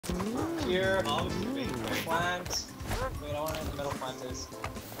here. Plant. Wait, I want to know what the metal plant is.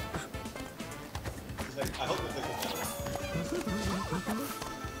 Like, I hope it's like a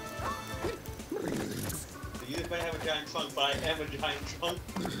you might have a giant trunk, but I am a giant trunk.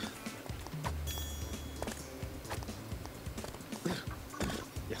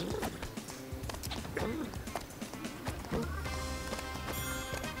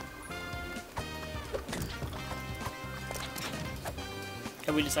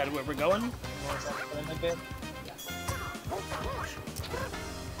 Have we decided where we're going?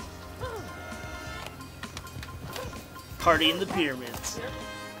 Party in the pyramids. Wait,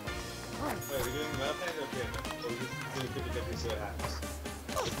 are we doing metal plant or pyramid? Or are we just doing 50-50 see what happens?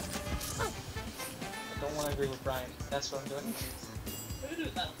 I don't want to agree with Brian. That's what I'm doing.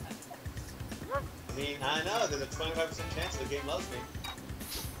 I mean, I know, there's a 25% chance the game loves me.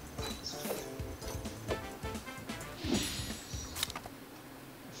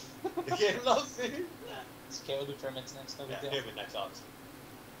 The game loves me! It's okay, we'll do pyramids next, no big Yeah, deal. pyramid next, obviously.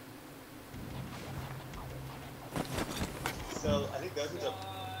 So, I think those are the...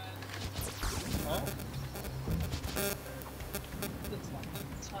 Huh?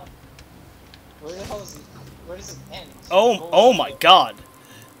 Where the hell is it? Where does it end? Oh my god.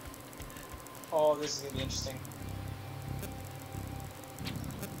 Oh, this is gonna be interesting.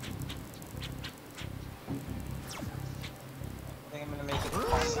 I think I'm gonna make it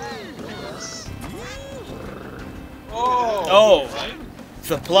possible. Yes. Oh! Oh!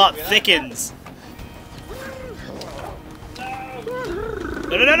 The plot thickens.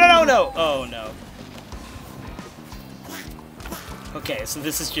 No. Oh no. Okay, so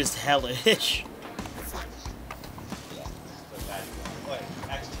this is just hellish. Wait,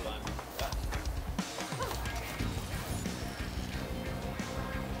 actually,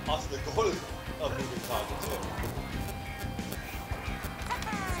 also, the goal is a moving target, too.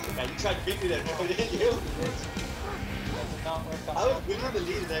 Yeah, you tried to beat me there, didn't you? That did not work out. I was winning on the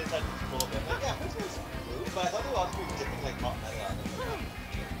lead and then I tried to pull it. Like, yeah, this was smooth, but I thought they were also doing different, like, hot metal on it.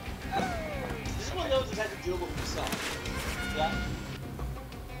 This is one of those that had to deal with yourself. Yeah.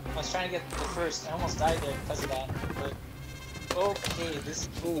 I was trying to get the first. I almost died there because of that. But okay, this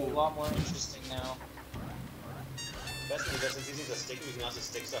is a lot more interesting now. Best thing is, since these things are sticky, we can also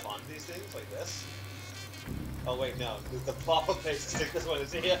stick stuff onto these things, like this. Oh wait, no, the proper place to stick this one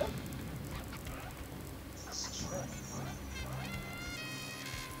is here.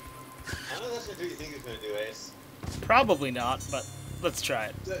 I don't know if that's what you think he's gonna do, Ace. Probably not, but let's try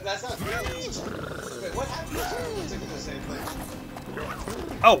it. That's not really. Wait, what happened to sticking to the same place?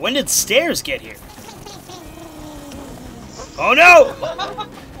 Oh, when did stairs get here? Oh no!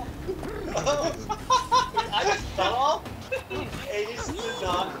 I just fell off? Ace did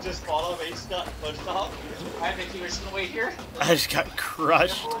not just fall off, Ace got pushed off. I think you were just gonna wait here. I just got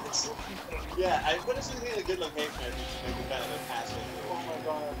crushed. Yeah, I put us in a good location, I think, to make it kind of a pass. Oh my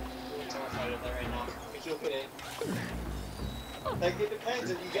god, I'm really terrified of that right now. Make you look at it. Like, it depends,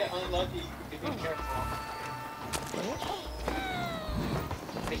 if you get unlucky, you can be careful.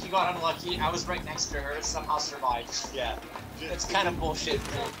 If you got unlucky, I was right next to her, somehow survived. Yeah. It's kind of bullshit.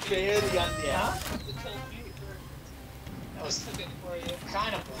 Barely on the end. Huh? That was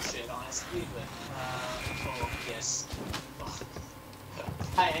kind of bullshit, honestly, but, oh, yes.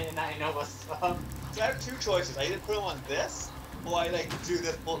 I know what's up. So I have two choices. I either put them on this, or I, like, do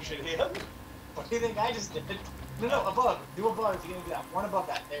this bullshit here. What do you think I just did? No, above. Do above if you're gonna do that. One above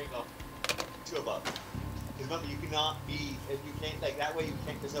that. There you go. Two above. Because remember, you cannot be, if you can't, like, that way you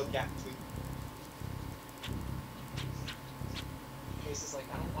can't, there's no gap between. Case is like,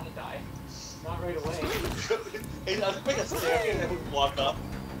 I don't want to die. Not right away. Hey, I'll make a stair and then we walk up.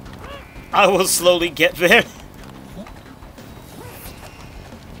 I will slowly get there.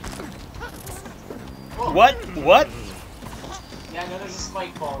 Whoa. What? What? Yeah, I know there's a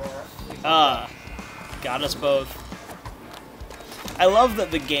spike ball there. Got us both. I love that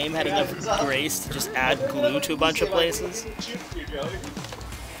the game had enough grace to just add glue to a bunch of places,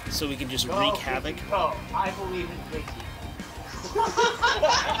 so we can just wreak havoc. Oh, I believe in Ricky. I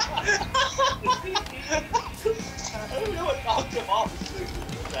don't know what knocked him off.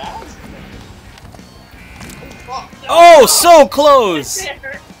 That? Oh, so close!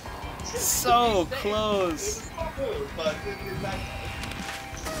 So close.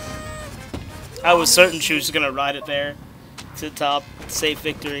 I was certain she was just gonna ride it there to the top, safe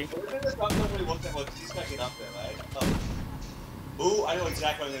victory. Ooh, I know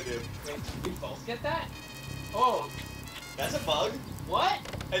exactly what I'm gonna do. Wait, did we both get that? Oh, that's a bug. What?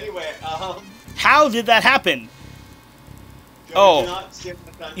 Anyway, How did that happen? Oh,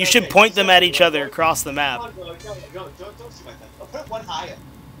 you should point them at each other across the map. Don't see my thing. I'll put one higher.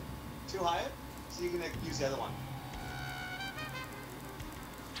 too high, so you can use the other one.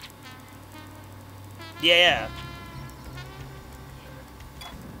 Yeah.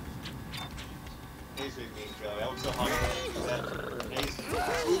 He's being mean, Joey. I was so hungry that he's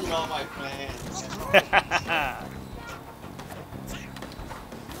ruining all my plans.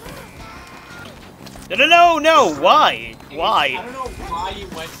 No! Why? Why? I don't know why you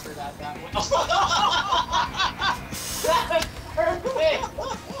went for that way. That's perfect!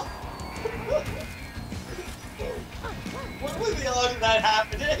 What was the odds of that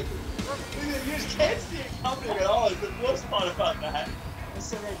happening? You just can't see it coming at all. It's the worst part about that. I'm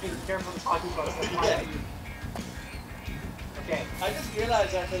so very being careful talking about it. Yeah. Okay. I just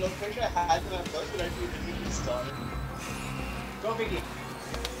realized that the location I had when I first when I didn't start. Go, Vicky.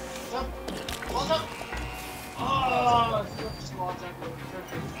 Jump. Hold up. Oh, small jump.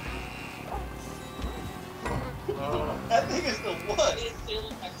 Perfect. That thing is the worst. It's still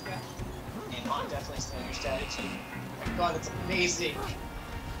extra. And I'm definitely still your strategy. Oh my god, it's amazing.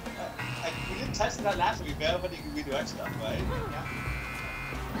 We didn't test that last time. We verified you can redo X stuff, right? Yeah.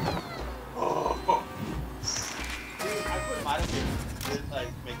 Oh. Dude, I put mine in to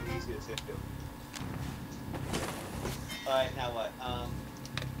like make it easier to do. Alright, now what?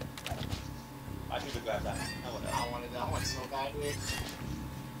 I should have grabbed that. Oh, whatever. I wanted that one so badly.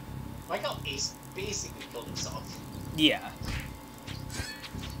 Like how Ace basically killed himself. Yeah.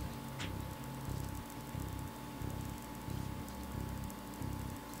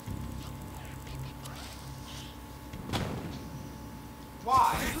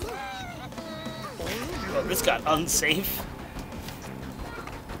 Why? Well, this got unsafe.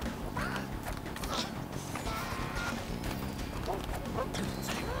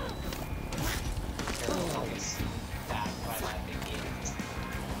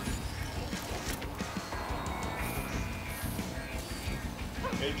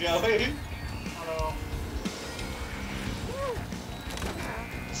 Hey, Joey. Hello.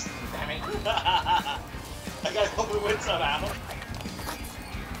 Damn it. I gotta hope we win somehow.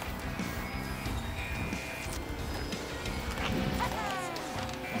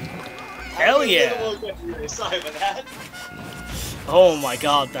 Hell yeah! Sorry for that. Oh my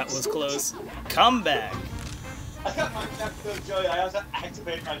god, that was close. Come back. I got my trap to Joey. I also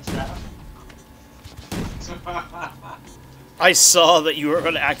activate my trap. I saw that you were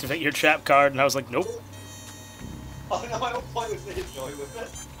going to activate your trap card, and I was like, nope. Oh no, my whole point was to hit Joey with it.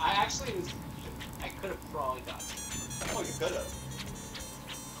 I actually was. I could have probably got you. Oh, you could have.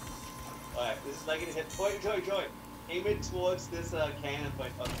 Alright, this is like gonna hit. Joey. Aim it towards this cannon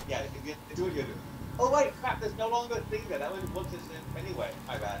point. Oh, yeah, do what you do. Oh wait, crap, there's no longer a thing there. That one works anyway.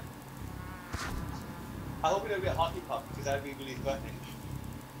 My bad. I hope it don't be a hockey puck, because that would be really threatening.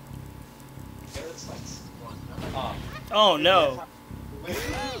 It looks like one. Oh. Oh no.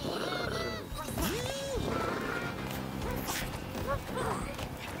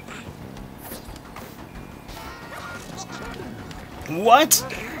 What?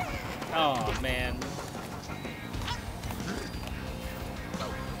 Oh man.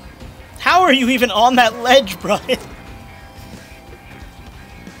 How are you even on that ledge, Brian?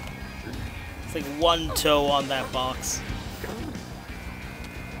 It's like one toe on that box.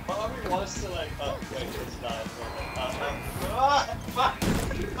 Probably wants to like, oh wait, it's not.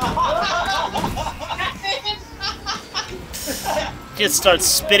 Just starts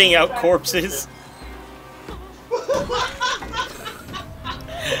spitting out corpses.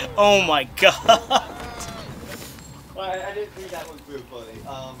 Oh my god. I didn't think that was too funny.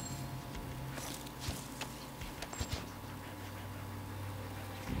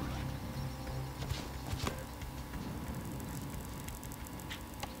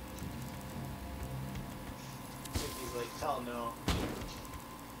 He's like, hell no.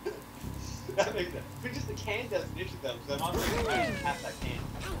 That makes sense. But just the can definition though, because I'm also trying to pass that can.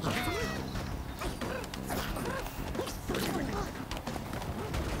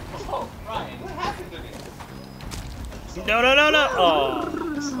 Oh, Ryan. What happened to me? No. Oh.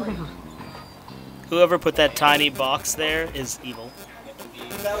 Whoever put that tiny box there is evil.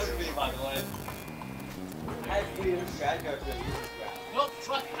 That was me, by the way. I had to use strategy to use this grab. Nope,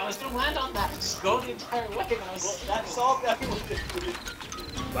 fuck. I was gonna land on that. Just go the entire way. And I was. Well, that solved everyone.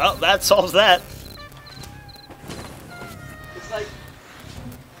 Well, that solves that. It's like,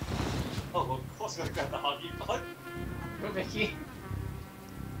 oh, well, of course I'm gonna grab the hockey puck. Go, Vicky.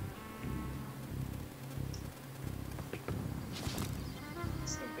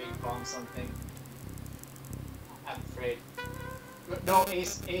 Just gonna big bomb something. I'm afraid. No,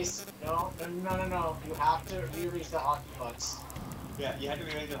 Ace. No. You have to rearrange the hockey pucks. Yeah, you have to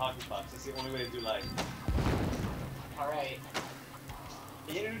rearrange the hockey pucks. It's the only way to do life. Alright.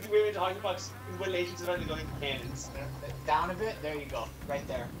 You know, we were talking about relations about going to cannons. Down a bit. There you go. Right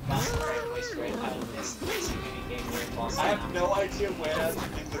there. That's the right place for it. This mini game here in Boston. I have no idea where that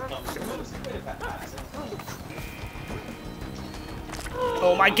thing would come from.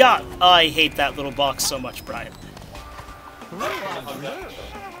 Oh my god! I hate that little box so much, Brian. Okay,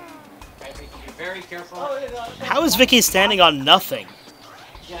 be very careful. How is Vicky standing on nothing?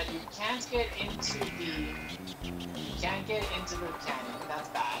 Yeah, you can't get into the. You can't get into the cannon. That's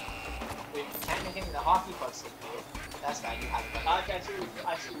bad. But you can't get into the hockey pucks. That's bad. You have it. I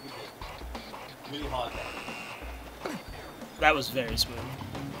see what you did. Really hard there. That was very smooth.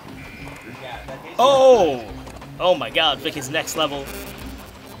 Yeah, that is. Oh! Oh my god, Vicky's next level.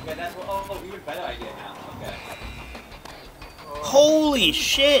 Yeah, that's what. Oh, even better idea now. Okay. Holy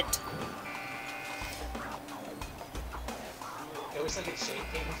shit! It was like a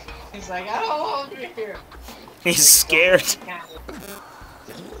shaking. He's like, I don't want to be here. He's scared. This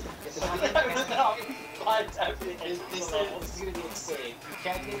is gonna be insane. You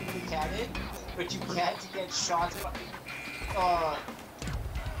can't get into the cannon, but you can't get shots by. Oh,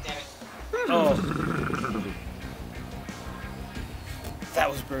 damn it. Oh. That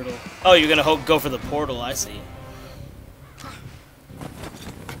was brutal. Oh, you're gonna go for the portal, I see.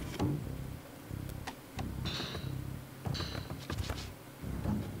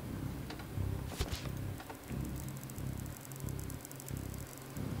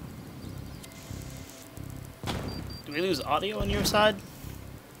 Do we lose audio on your side?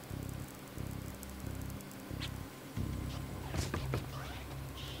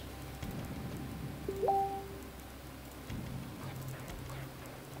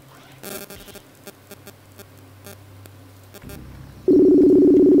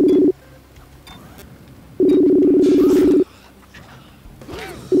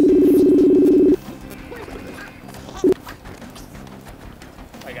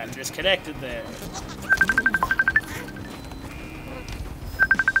 I got disconnected there.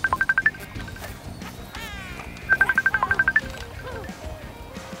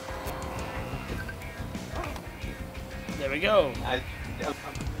 There we go.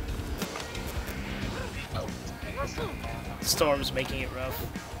 Storm's making it rough.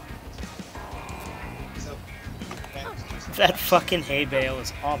 That fucking hay bale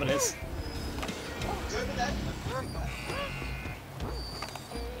is ominous.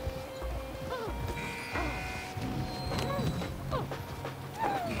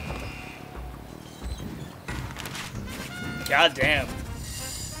 God damn.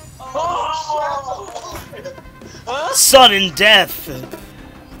 Sudden death!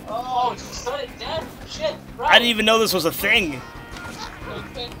 Oh, sudden death? Shit, bro. I didn't even know this was a thing.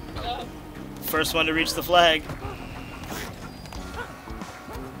 First one to reach the flag.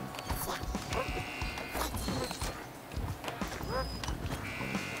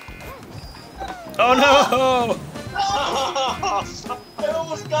 Oh no! I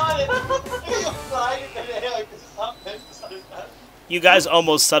almost got it! You guys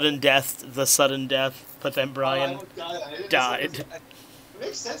almost sudden deathed the sudden death, but then Brian died. It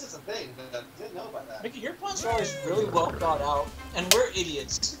makes sense it's a thing, but I didn't know about that. Mickey, your punch bar is really well thought out, and we're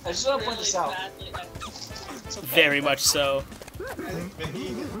idiots. I just want to point this out. Very much so. I think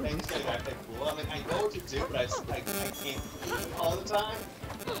Vicky thinks that I think cool. I mean, I know what to do, but I can't do it all the time.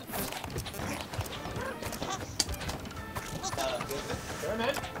 Sure,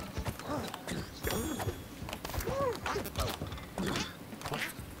 man.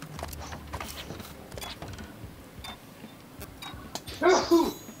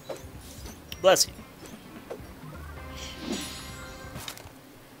 Bless you.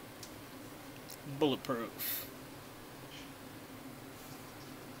 Bulletproof.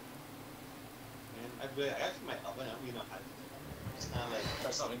 I actually might up and up, you know how to do it. It's kind of like,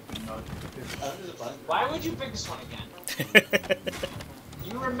 Press something. there's a button. Why would you pick this one again?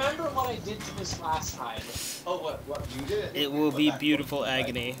 You remember what I did to this last time? Oh, what you did? It will be beautiful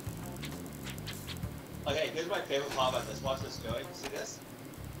agony. Okay, here's my favorite part about this. Watch this go. You see this?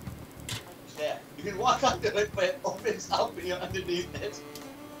 Yeah, you can walk under it, but it opens up and you're underneath it.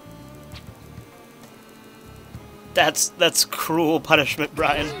 That's cruel punishment,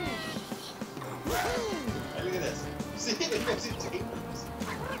 Brian. Hey, look at this. See, it makes it dangerous.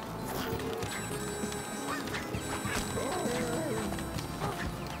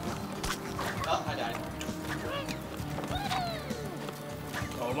 Oh, I died.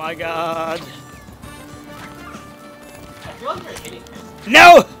 Oh my god. I feel like you're hitting me.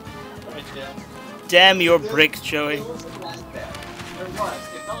 No! Right there. Damn your brick, Joey. There was a last bit. There was.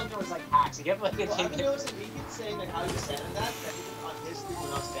 It felt like there was like hacks. You kept like Well, I've hitting been noticing he keeps saying like how you stand in that, that he on his stream will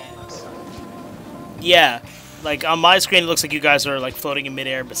not stand like so. Yeah. Like on my screen, it looks like you guys are like floating in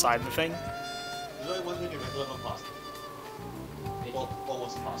midair beside the thing. There's only one thing to do, it's impossible. Well,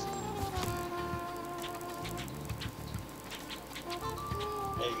 almost impossible.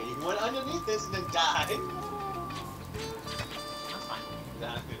 There you go, you can run underneath this and then die. That's fine.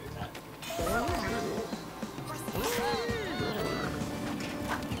 That's good attack.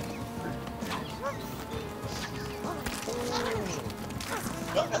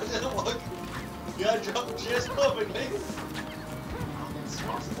 No, that didn't work. You gotta jump just perfectly. It's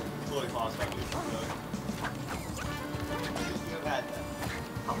possible. Totally possible. You have had that.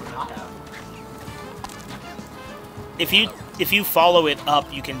 I would not have. If you follow it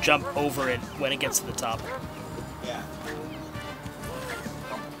up, you can jump over it when it gets to the top. Yeah.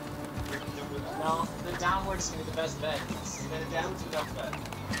 No, the downwards is gonna be the best bet. Then down to the best bet.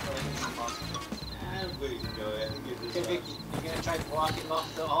 And we can go ahead and get this Okay, Vicky, you're gonna try blocking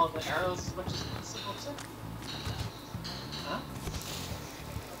off all the arrows as much as possible, too? Huh?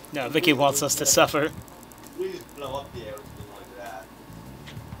 No, Vicky wants us to suffer. We just blow up the arrows if we want to do that.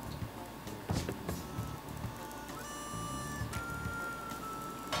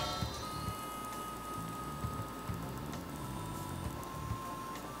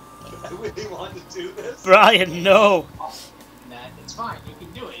 I really want to do this. Brian, no! Nah, it's fine. You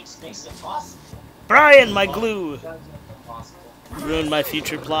can do it. It just makes it impossible. Brian, my glue! It does make it impossible. Ruined my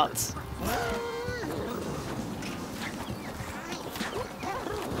future plots.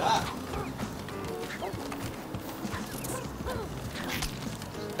 Ah.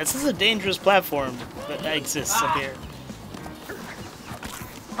 This is a dangerous platform that exists up here.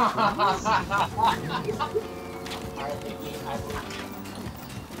 Alright, Vicky, I will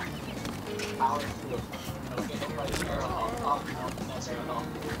power through it. Don't get anybody's arrow. Oh, no, that's arrow.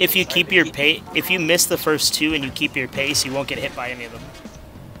 If you keep your pace, if you miss the first two and you keep your pace, you won't get hit by any of them.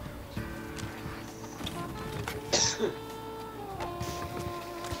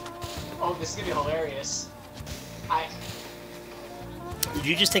 Oh, this is gonna be hilarious. Did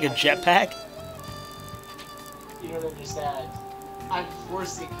you just take a jetpack? You know what I just said? I'm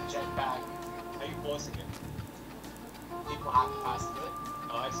forcing the jetpack. How you forcing it? People have to pass through it.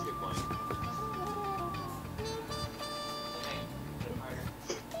 Oh, I see your point. Okay, put it harder.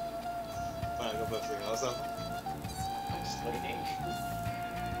 Fine, go first thing also. I'm just waiting.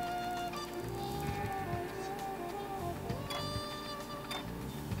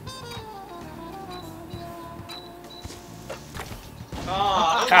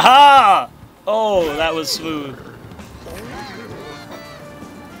 Ah! Haha! Oh, that was smooth.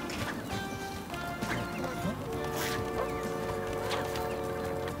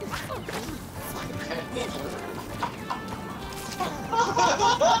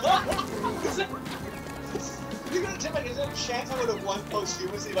 You're gonna tell me there's a chance I would have won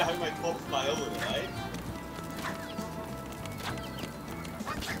posthumously by having my corpse fly over it, right?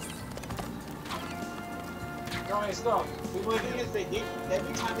 No, it's not. The thing is, they hit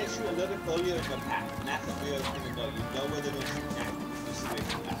every time they shoot a little bit earlier in the pack, and that's the real thing to know. You know where they're gonna shoot next. Just to make it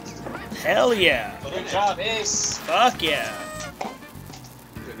fast. Hell yeah! But Good job, Ace. Fuck yeah!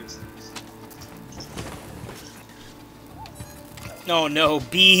 Oh no,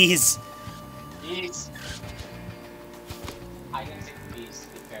 bees! Bees. I didn't take the bees to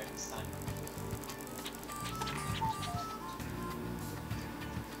be fair this time.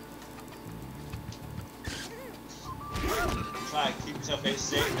 Try to keep yourself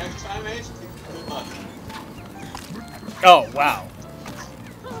safe next time, Ace. Good luck. Oh wow!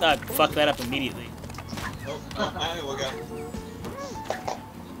 Fuck that up immediately. Oh, I will go.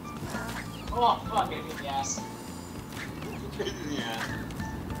 Oh, fuck, I hit the ass. Yeah.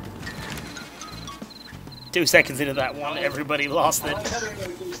 2 seconds into that one, everybody lost I it. like how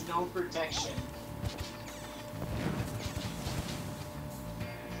there's no protection.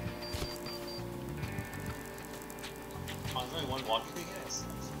 Oh, there's only one walking thing, yes.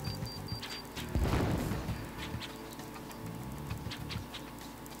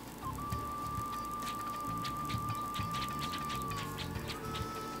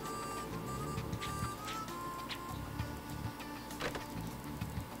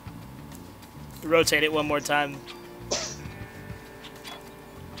 Rotate it one more time.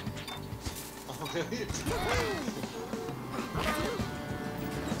 Oh, really?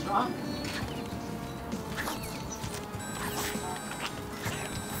 What's wrong?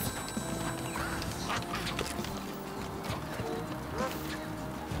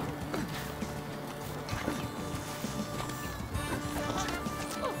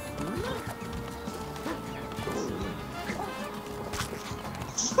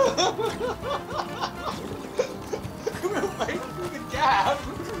 We're fighting through the gap!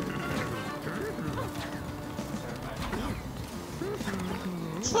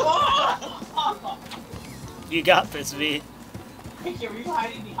 You got this, V. Mickey, were you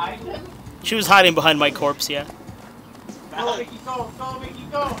hiding behind him? She was hiding behind my corpse, yeah. Go, Mickey, go! Go, Mickey,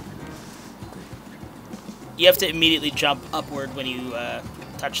 go! You have to immediately jump upward when you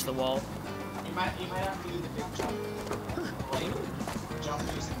touch the wall. You might have to do the big jump. Like, jump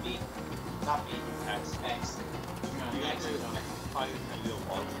using B. Not B. X. X. You have to probably a little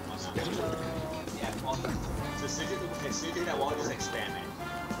wall. Yeah, well, So as soon as you do that wall, just expand it.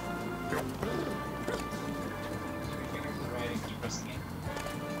 your fingers are right and keep pressing it.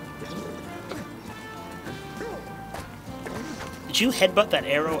 Did you headbutt that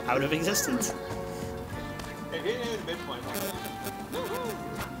arrow out of existence? It didn't hit the midpoint.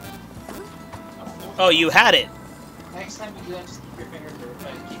 Oh, you had it. Next time you do that, just keep your fingers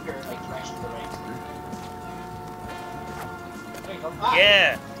keep your like direction to the right. There you go. Ah!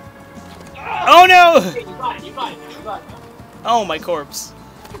 Yeah. Oh no! Okay, you got it, you got it, you got it. Oh, my corpse.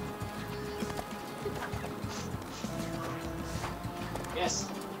 Yes.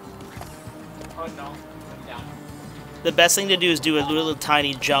 Oh no. Put it down. The best thing to do is do a little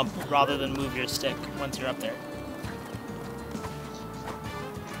tiny jump rather than move your stick once you're up there.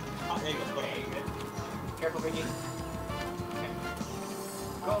 Oh, there you go. Okay, good. Careful, Vicky. Okay.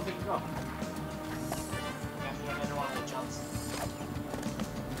 Go, Vicky, go. You have to do another one of the jumps.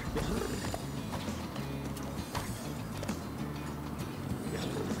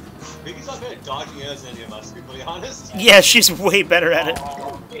 Vicky's not good at dodging arrows than any of us, to be fully honest. Yeah, she's way better at it.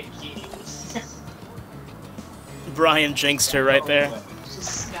 Oh, Vicky. Brian jinxed her right there.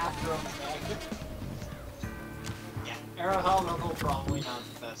 Just snap your own leg. Yeah, arrow helmet will probably not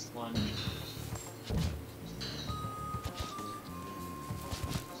the best one.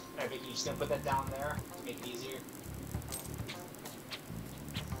 Alright, Vicky, you just gonna put that down there to make it easier.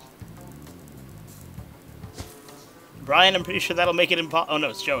 Brian, I'm pretty sure that'll make it impossible. Oh no,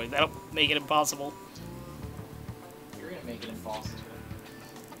 it's Joey. That'll make it impossible. You're gonna make it impossible.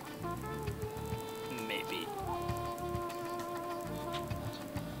 Maybe.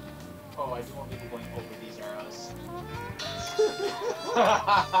 Oh, I do want people going over these arrows.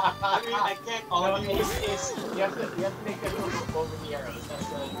 I mean, I can't No, argue you with have to make them go over the arrows.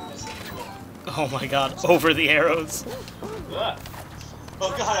 That's the rule. Oh my god, over the arrows. Ugh.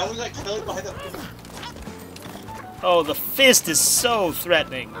 Oh god, I was like killed by the... Oh, the fist is so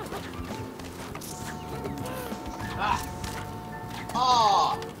threatening. Ah!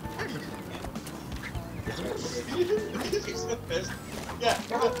 Ah! Yeah,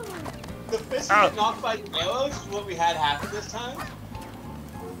 the fist get knocked by arrows is what we had happen this time.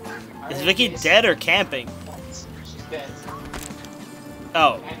 Is Vicky dead or camping? She's dead.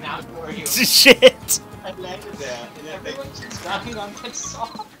 Oh. And now who are you? Shit! I landed there, and then Everyone keeps dying on that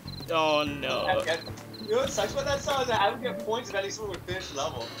song. Oh no. You know what sucks about that song is that I would get points if at least we would finish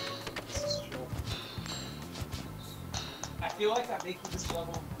level. This is true. I feel like I'm making this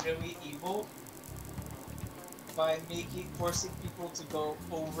level really evil by forcing people to go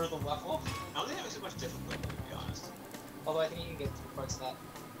over the level. I don't think that makes it much difficult, to be honest. Although I think you can get through parts of that.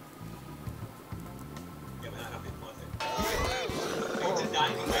 Yeah, but not having one thing. Are you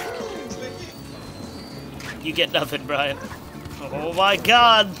denying me? You get nothing, Brian. Oh my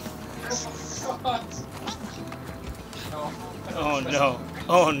god! No. Oh no.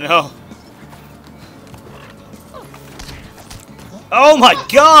 Oh no. Oh my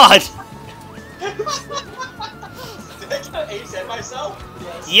god! Did I get ace at myself?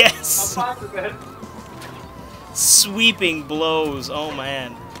 Yes! I'm fine with it. Sweeping blows. Oh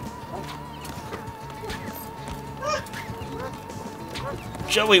man.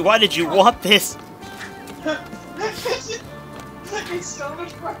 Joey, why did you want this? It's so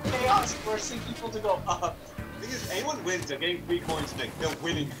much more chaos forcing people to go up. The thing is, anyone wins, they're getting 3 coins, and they're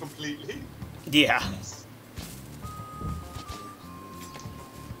winning completely. Yeah.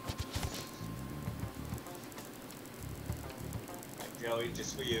 Joey,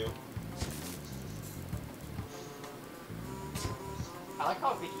 just for you. I like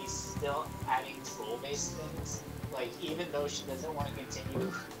how Vicky's still adding troll-based things. Like, even though she doesn't want to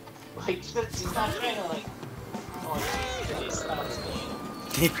continue. Like, she's not trying to, like... Oh, geez, that was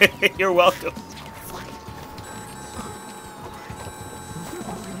mean. You're welcome.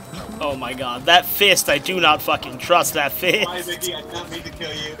 Oh my god, that fist, I do not fucking trust that fist. Hi, Vicky, I did not mean to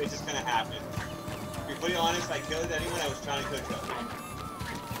kill you, it just kinda happened. To be fully honest, if I killed anyone, I was trying to kill Joey.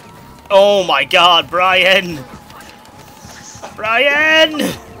 Oh my god, Brian! Brian!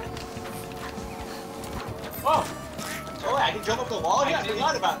 Oh! Oh, I can jump up the wall? Yeah, I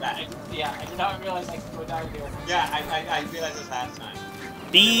forgot about that. Yeah, I did not realize I could go down here. Yeah, I realized this last time.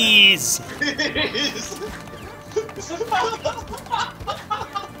 Bees!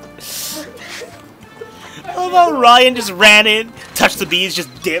 How about Ryan just ran in, touched the bees, just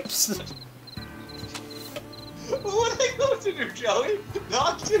dips? What are they going to do, Joey?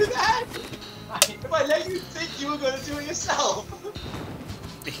 Not do that? If I let you think you were going to do it yourself.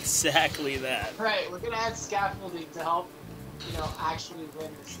 Exactly that. Right, we're gonna add scaffolding to help, you know, actually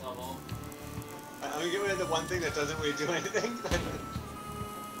win this level. I'm gonna get rid of the one thing that doesn't really do anything.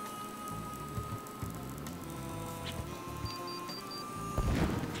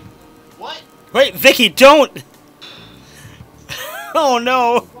 What? Wait, Vicky, don't! Oh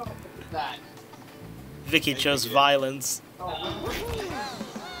no! What is that? Vicky chose violence. Oh,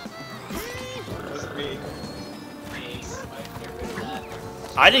 That's me. please, I get rid of that.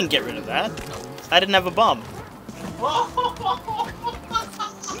 I didn't get rid of that. I didn't have a bomb.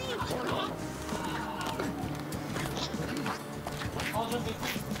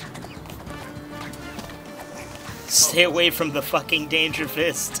 Stay away from the fucking danger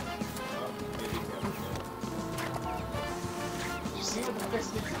fist. Did you see what the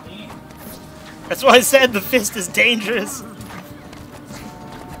fist did to me? That's why I said the fist is dangerous.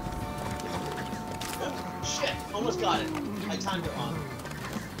 Shit, almost got it. I timed it wrong.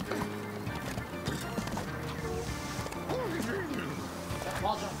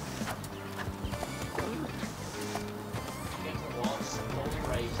 Wall jump. Get to the wall, just hold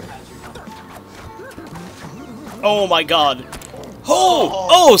right as you're jumping. Oh my god. Oh!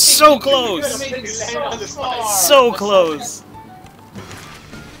 Oh, so close! So close!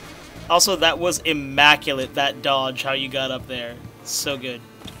 Also, that was immaculate, that dodge, how you got up there. So good.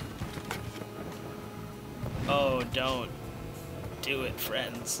 Oh, don't. Do it,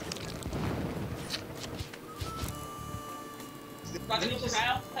 friends.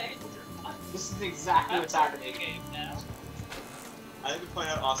 This is exactly what's happening in the game now. I like to point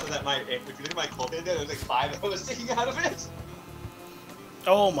out also that if you look at my clothing, there was like 5 that was sticking out of it.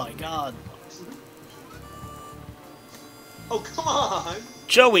 Oh my god. Oh, come on!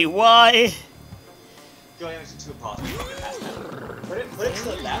 Joey, why? Going actually too impossible. Put it to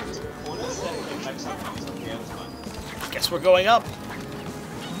the left corner so that it can like something. Okay, that was fun. Guess we're going up.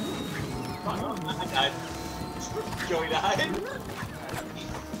 I died. Joey died.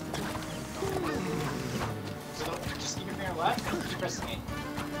 So just keep your finger left, keep pressing it.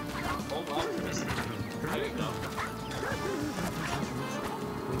 Hold left, press it. There you go.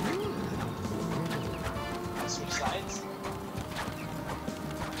 Switch sides.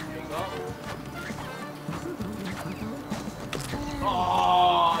 There you go.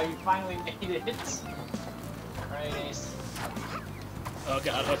 Oh, you finally made it. Alright, Ace. Oh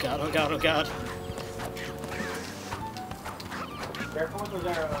god, oh god, oh god, oh god. Careful with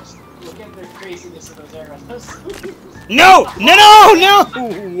those arrows. Look at the craziness of those arrows. No! No, no, no!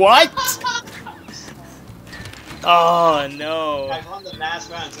 What? Oh no. I won the last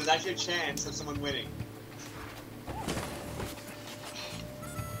round, so there's actually a chance of someone winning.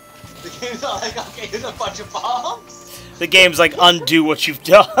 The game's not like, okay, here's a bunch of bombs. The game's like, undo what you've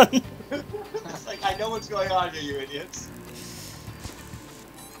done. It's like, I know what's going on here, you idiots.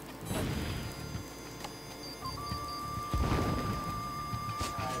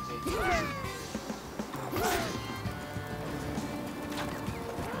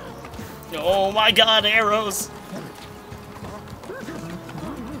 Oh my god, arrows!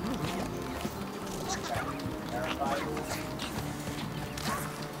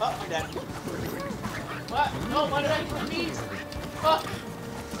 Oh, I'm dead. What? No, why did I put these? Fuck!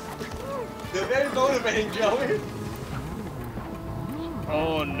 They're very motivating, Joey.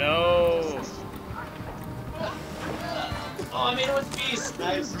 Oh no. Oh, I made it with bees.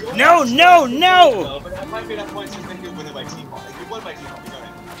 Nice. No, no, no! But that might be enough points to think you're winning by team ball. If you won by team ball, you got it.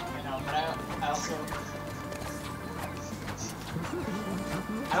 I know, but I also...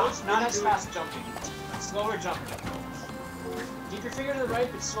 I was not as fast jumping. Slower jumping. Keep your finger to the right,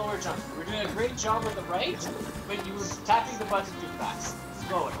 but slower jumping. We're doing a great job with the right, but you were tapping the button too fast.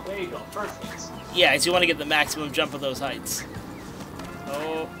 Slower. There you go. Perfect. Yeah, so you want to get the maximum jump of those heights.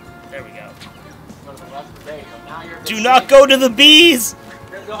 Oh, there we go. Go to the left. There you go. Now you're... Do not go to the bees!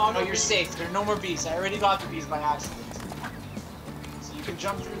 Oh, you're safe. There are no more bees. I already got the bees by accident. So you can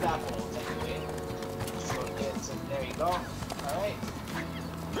jump through that hole, technically. Just go get it. There you go. Alright.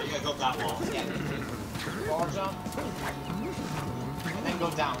 You gotta go up that wall. Yeah. Wall jump. And then go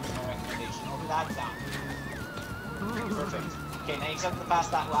down, is my recommendation. Over that, down. Perfect. Okay, now you just have to pass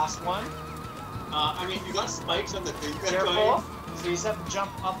that last one. I mean, you got spikes on the thing. Careful. So you just have to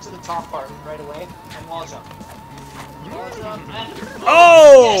jump up to the top part right away, and wall jump. Wall jump, and...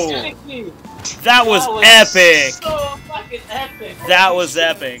 Oh! Yes, thank you! That was epic! So fucking epic! That was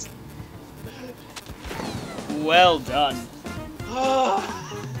epic. Well done.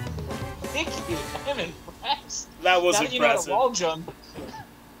 Thank you. I'm impressed. That was now that you know how to impressive. wall jump.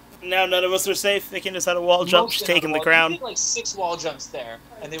 Now none of us are safe. Thinking us how to wall jump, Most just know how to taking the wall- crown. We did like 6 wall jumps there,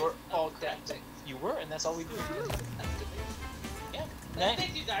 and they were all correct. You were, and that's all we do. Yeah. I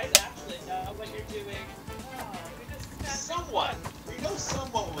think you guys actually know what you're doing. Somewhat. We know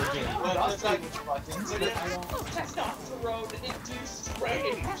somewhat what we're doing. But But it's like, buttons, but I don't. Testosterone-induced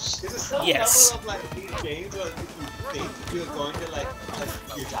rage. there's a some Yes. level of like these games where if you think you're going to like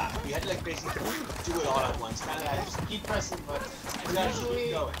you die. You had to like basically do it all at once. Kind of Yeah, just keep pressing buttons. And Yeah, usually,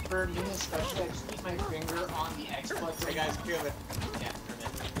 keep going. for me especially, I just keep my finger on the X button. Hey guys, kill it. Yeah, for a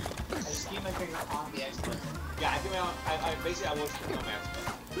minute. I just keep my finger on the X button. Yeah, I think I basically I was putting on my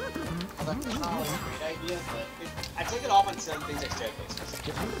Xbox. That's not like a great idea, but I take it off on certain things like staircases.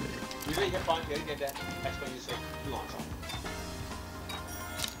 Usually hit button, get that Xbox, you say launch off.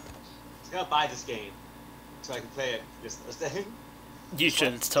 I'm gonna buy this game so I can play it this Thursday. You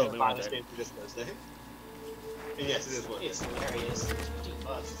should. It's totally buy worth this it. game for this Thursday. And yes, it is worth it's it. hilarious. It's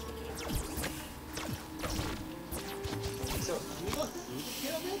 $50. So, can we go through the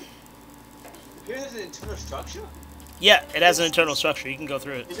pyramid? The pyramid has an internal structure? Yeah, it has an internal structure. You can go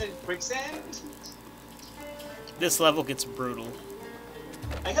through it. Is it quicksand? This level gets brutal.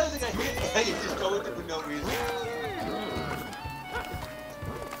 I kind of think I hit it, you just go into it for no reason.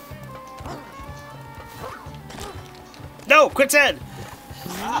 No, quicksand.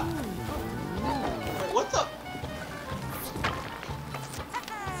 Ah! Wait, what the?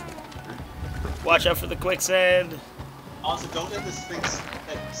 Watch out for the quicksand. Also, don't let the Sphinx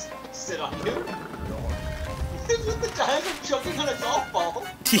sit on you. With the giant jumping on a golf ball.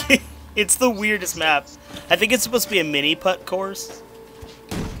 It's the weirdest map. I think it's supposed to be a mini putt course.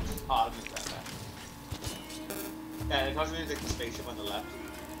 Oh, I'll just grab that. Yeah, it causes me to take the spaceship on the left.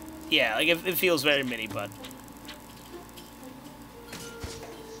 Yeah, like it feels very mini putt.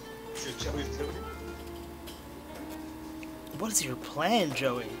 See what Joey's doing? What is your plan,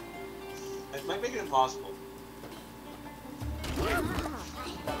 Joey? It might make it impossible.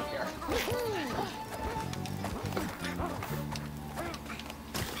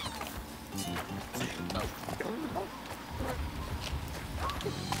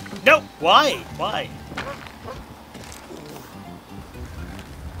 No, why? Why?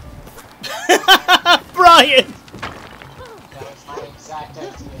 Brian! That was my exact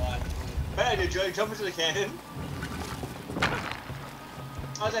idea. Hey, did Joey jump into the cannon?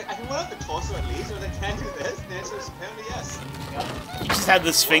 I was like, I can run up the torso at least, or I can do this. And the answer is apparently yes. You just had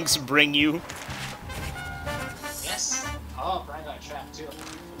the Sphinx bring you. Yes. Oh, Brian got trapped too.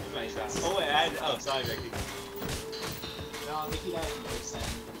 Oh, wait, oh, sorry, Becky. No, Mickey died in quicksand.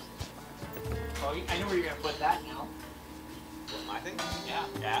 Oh, I know where you're gonna put that now. What, my thing? Yeah.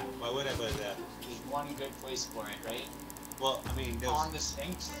 Yeah, why would I put it there? There's one good place for it, right? Well, I mean, there's... On the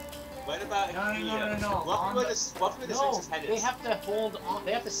Sphinx. What about No. What where the Sphinx's head is? They have to hold on.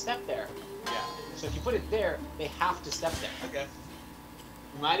 They have to step there. Yeah. So if you put it there, they have to step there. Okay.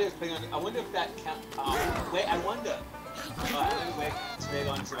 My idea was putting on... I wonder if that count... wait, I wonder. Wait, it's made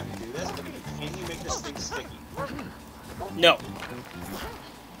on so I can do this, but can you make the Sphinx sticky? No.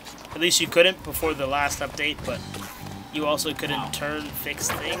 At least you couldn't before the last update, but you also couldn't turn fix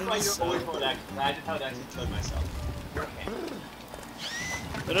That's why things. you're always for that, I did how to actually killed myself. Okay.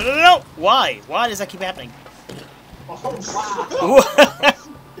 No! Why? Why does that keep happening? Oh wow!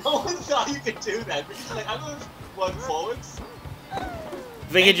 No one thought you could do that, because you're like, I'm gonna run forwards.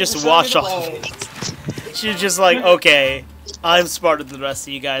 They could just watch off. She's just like, okay, I'm smarter than the rest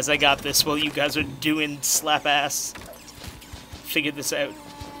of you guys. I got this while you guys are doing slap ass. Figured this out.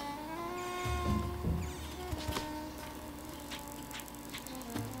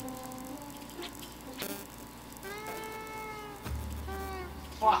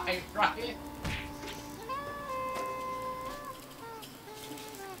 Why, Brian?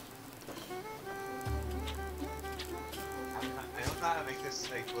 I don't know how to make this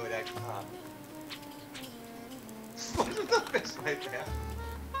like good at What is the fish right there?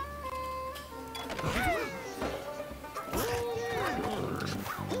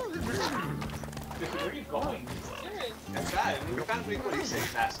 Where are you going? That's bad. We found pretty cool Easter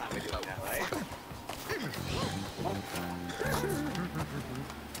eggs last time we did that, right?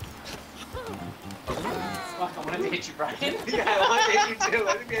 Fuck, I wanted to hit you, Brian. Yeah, I want to hit you too. I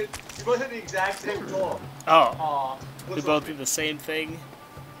think you both had the exact same goal. Oh, Aw. we both do the same thing.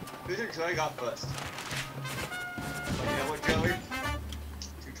 Who's your Joey got first? But you know what, Joey?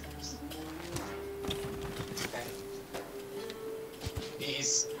 2 trips.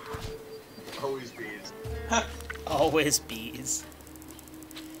 Bees. Always bees. Always bees.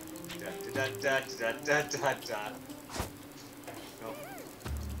 Da da da da da da da. Nope.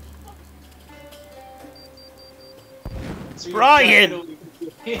 So Brian!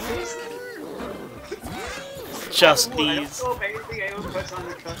 Just I don't these. know if anything anyone puts on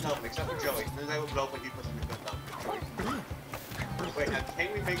the cut up except for Joey. Then I will blow up when he puts on the cut up. Wait, now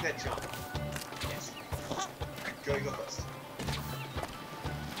can we make that jump? Yes. Joey, go first.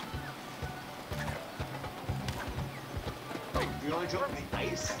 Wait, do you want to jump in the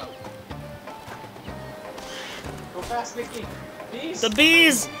ice? Go fast, Vicky. Bees. The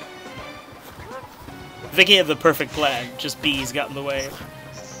bees! Vicky had the perfect plan, just bees got in the way.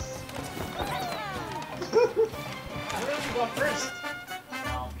 I don't know if you go first.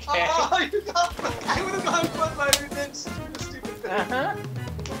 Okay. Oh, you got I would have gone first, but I did stupid thing. Uh-huh.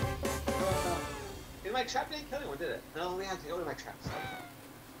 In my trap didn't kill anyone, did it? No, we had to go to my traps.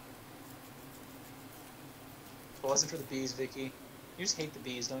 If it wasn't for the bees, Vicky. You just hate the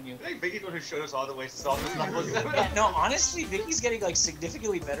bees, don't you? I think Vicky's the one who showed us all the ways to solve this level. Yeah, no, honestly, Vicky's getting like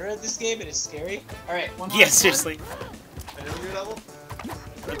significantly better at this game, and it's scary. All right, one more. Yeah, seriously. Another new level?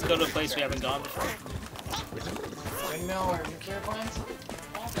 Let's go to a place we haven't gone before. Windmill or nuclear plants?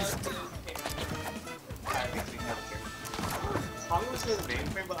 Probably was for the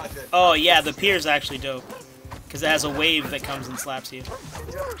mainframe, but I did. Oh yeah, the pier's actually dope. Because it has a wave that comes and slaps you.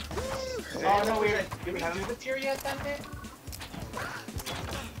 Oh no, did we do the pier yet then, Nick?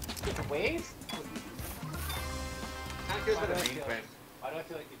 The wave? Kind of feels like a mainframe. Why do I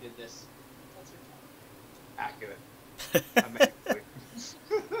feel like you did this? Accurate. I meant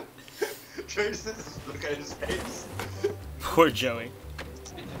Trace just look at his face. Poor Joey.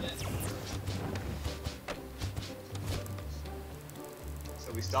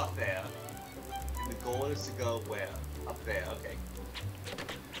 So we start there, and the goal is to go where? Up there, okay.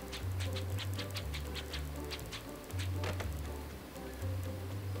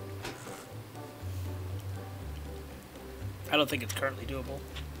 I don't think it's currently doable.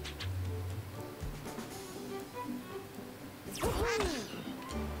 Look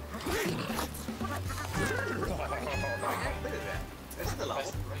at that. That's the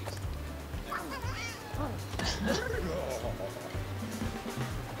level.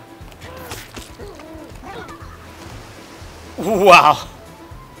 Wow.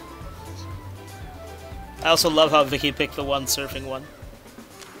 I also love how Vicky picked the one surfing one.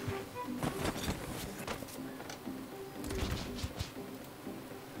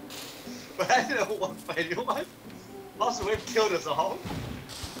 But I didn't know what fight it was. Also, it killed us all.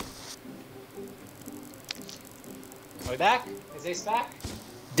 Are we back? Is Ace back?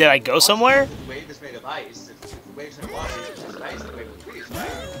 Did I go somewhere? The wave is made of ice. If the wave's made of water, it's just ice. The wave will freeze, right?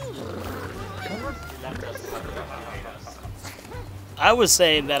 Left us, left us. I was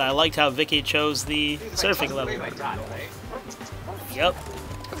saying that I liked how Vicky chose the surfing level. Wave, I die, right? Yep.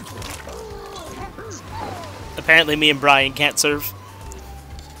 Apparently me and Brian can't surf.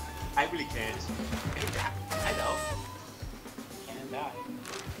 I really can't. I know. Can die.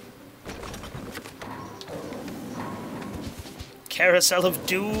 Carousel of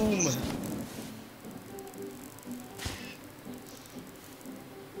Doom.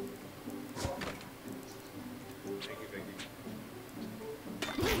 Thank you, Vicky.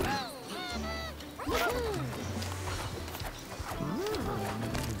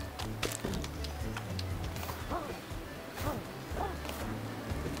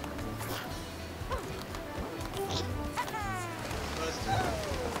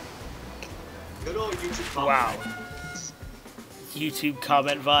 Good old YouTube comment. Wow. YouTube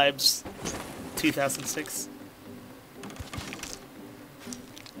comment vibes. 2006.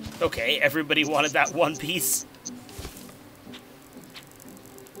 Okay, everybody wanted that one piece.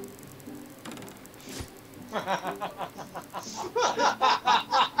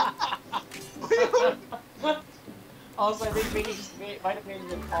 Also, I think Vicky just might have made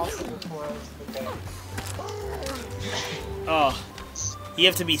it impossible for us. Okay. Oh, you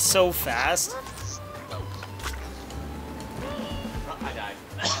have to be so fast. I died.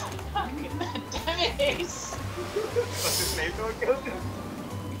 Damn it, Ace! What's his name? Don't kill him.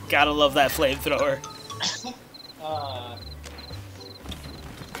 Gotta love that flamethrower.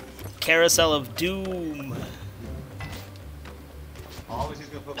 Carousel of Doom. Always he's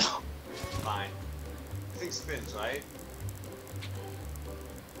gonna put fine. This thing spins, right?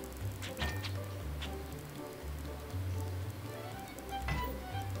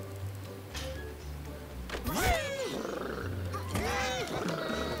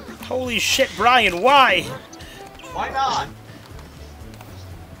 Holy shit, Brian, why? Why not?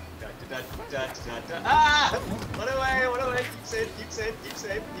 Ah! Run away, run away. Keep safe, keep safe, keep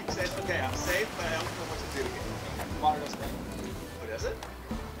safe, keep safe. Okay, I'm safe, but I don't know what to do again. Water does thing. Oh, does it?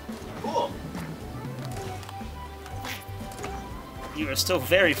 Cool. You are still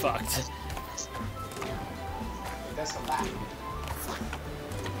very fucked. Best of that.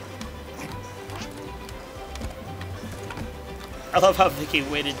 I love how Vicky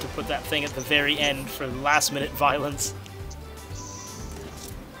waited to put that thing at the very end for last minute violence.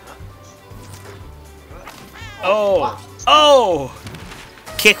 Oh! Oh!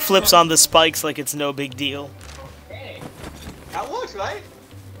 Kick flips on the spikes like it's no big deal. Hey. That works, right?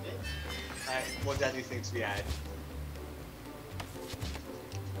 Alright, what deadly things we add?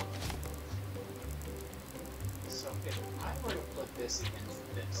 So if I were to put this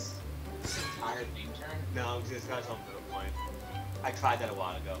against this entire thing turn, No, this guy's on middle point. I tried that a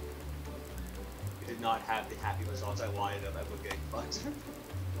while ago. It did not have the happy results I wanted of ever getting fucked.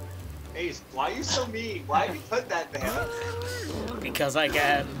 Ace, why are you so mean? Why did you put that there? Because I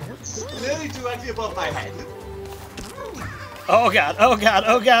can. Literally directly above my head. Oh god, oh god,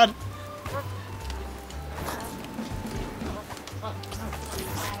 oh god!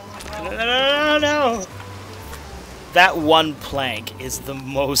 No. That one plank is the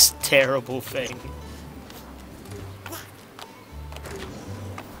most terrible thing.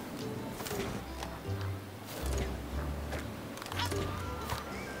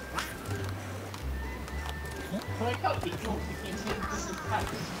 I like how people think this is kind of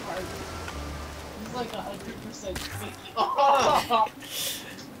hard. He's like 100% sticky. Oh!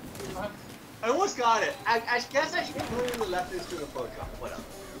 I almost got it. I guess I should have really left this to the Photoshop. Whatever.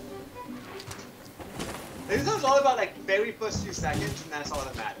 This is all about like very first few seconds, and that's all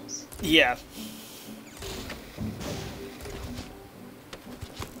that matters. Yeah.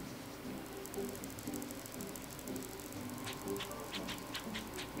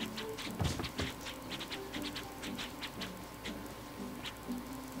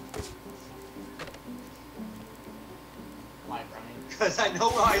 Why, Brian? Because I know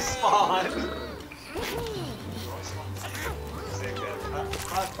where I spawn.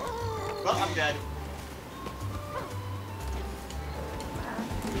 Well, I'm dead.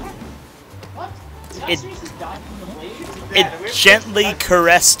 What? Did I It- seriously die from the blade? It gently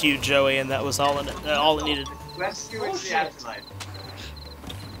caressed you, Joey, and that was all it needed. Rescue into the Bullshit. afterlife.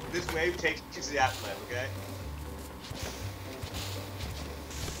 This wave takes you to the afterlife, okay?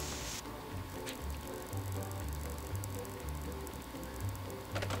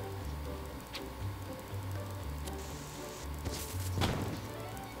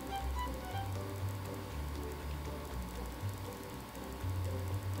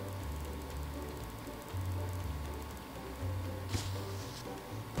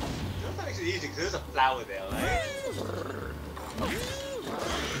 You know that makes it easy because there's a flower there, right?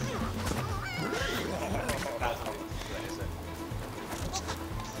 That's not what is it?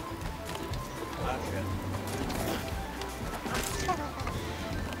 Okay.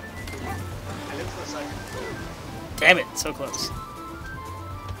 I live for a second. Damn it, so close.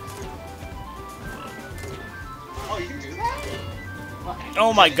 Oh, you can do that?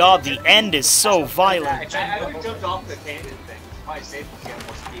 Oh my god, the end is so violent. I already jumped off the cannon thing. It's probably safe to get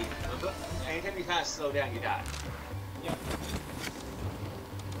more speed, remember? Anytime you kind of slow down, you die. Yep.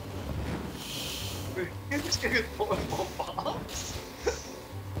 You're just gonna get more and more bombs.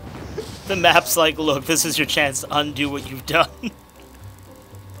 The map's like, look, this is your chance to undo what you've done.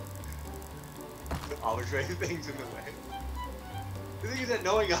 Arbitrary things in the way. The thing is that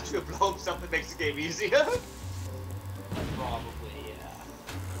knowing how to blow up something makes the game easier. Probably, yeah.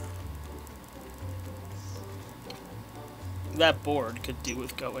 That board could do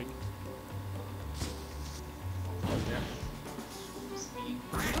with going. Speed.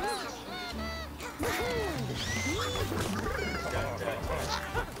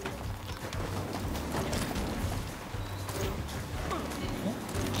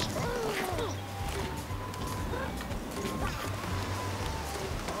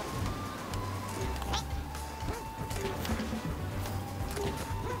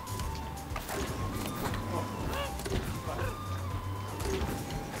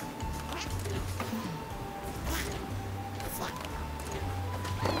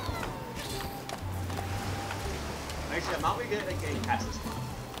 Actually, I'm not really good at getting past this one.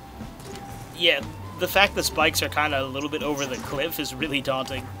 Yeah, the fact the spikes are kind of a little bit over the cliff is really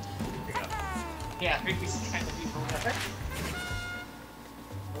daunting. Yeah, I think he's kind of people there.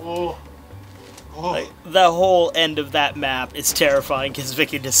 Oh. Oh. Like, the whole end of that map is terrifying because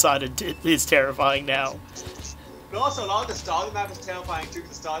Vicky decided it is terrifying now. But also, a lot of the start of the map is terrifying too,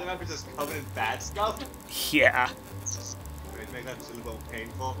 because the start of the map is just covered in bad stuff. Yeah. It makes that just a little bit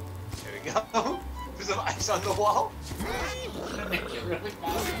painful. There we go. There's some ice on the wall. Make it really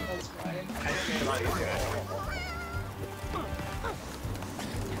bad when that's Brian. I didn't make it a lot easier.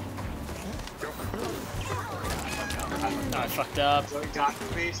 I fucked up. So he got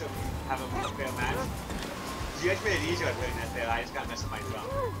me, so we have a fair match. You guys made it easier by putting that there. I just got messed with my drum.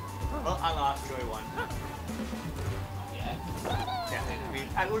 Well, I lost. Joy won. Yeah. Yeah, I mean,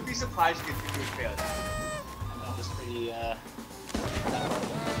 I would be surprised if you would fail that. That was pretty,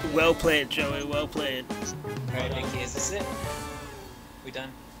 Well played, Joey. Well played. Alright, Nikki, is this it? We done?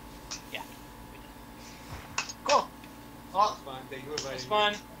 yeah. Cool. Well, It's fun. Thank you for it's inviting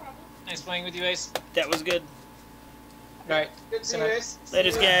fun. Nice playing with you, Ace. That was good. Alright. me. Good to see you guys.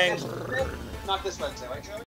 Laters, gang. Not this Wednesday, right, Joey?